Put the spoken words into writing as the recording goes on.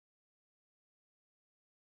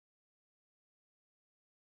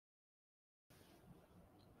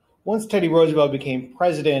once Teddy Roosevelt became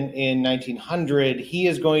president in 1900, he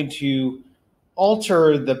is going to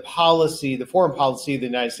alter the policy, the foreign policy of the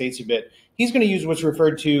United States a bit. He's going to use what's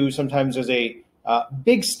referred to sometimes as a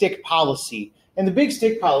big stick policy. And the big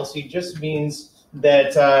stick policy just means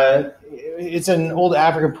that it's an old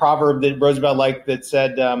African proverb that Roosevelt liked that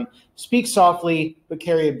said, speak softly, but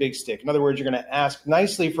carry a big stick. In other words, you're going to ask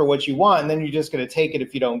nicely for what you want, and then you're just going to take it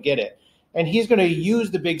if you don't get it. And he's going to use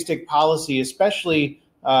the big stick policy, especially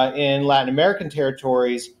in Latin American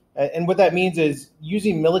territories. And what that means is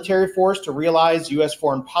using military force to realize U.S.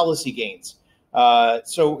 foreign policy gains.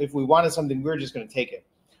 So if we wanted something, we're just going to take it.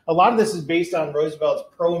 A lot of this is based on Roosevelt's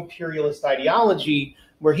pro-imperialist ideology,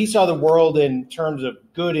 where he saw the world in terms of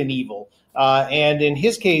good and evil. And in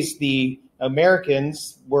his case, the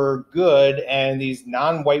Americans were good, and these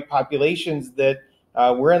non-white populations that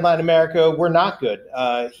were in Latin America were not good.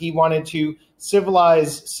 He wanted to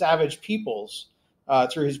civilize savage peoples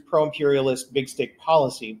through his pro-imperialist big stick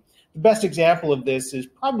policy. The best example of this is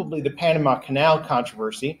probably the Panama Canal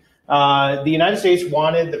controversy. The United States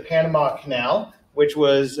wanted the Panama Canal, which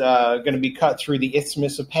was going to be cut through the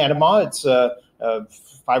Isthmus of Panama. It's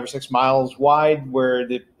 5 or 6 miles wide, where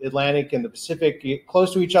the Atlantic and the Pacific get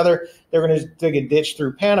close to each other. They're going to dig a ditch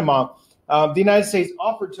through Panama. The United States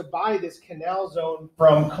offered to buy this canal zone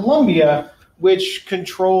from Colombia, which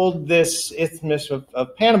controlled this Isthmus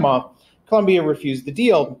of Panama. Colombia refused the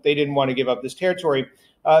deal. They didn't want to give up this territory.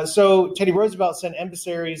 So Teddy Roosevelt sent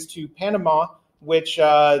emissaries to Panama, which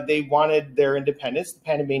they wanted their independence, the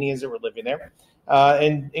Panamanians that were living there,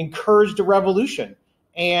 and encouraged a revolution.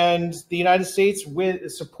 And the United States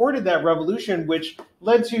supported that revolution, which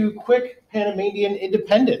led to quick Panamanian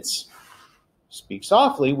independence. Speak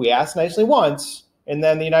softly, we asked nicely once, and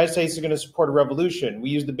then the United States is going to support a revolution. We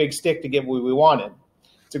used the big stick to get what we wanted.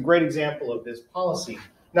 It's a great example of this policy.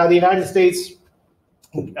 Now, the United States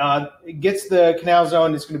gets the canal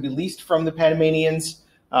zone. It's going to be leased from the Panamanians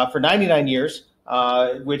for 99 years,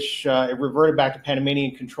 which it reverted back to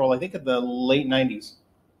Panamanian control, I think, in the late 90s.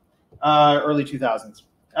 Early 2000s.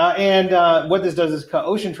 And what this does is cut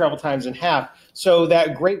ocean travel times in half. So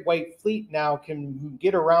that Great White Fleet now can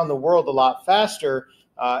get around the world a lot faster,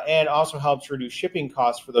 and also helps reduce shipping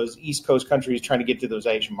costs for those East Coast countries trying to get to those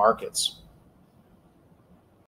Asian markets.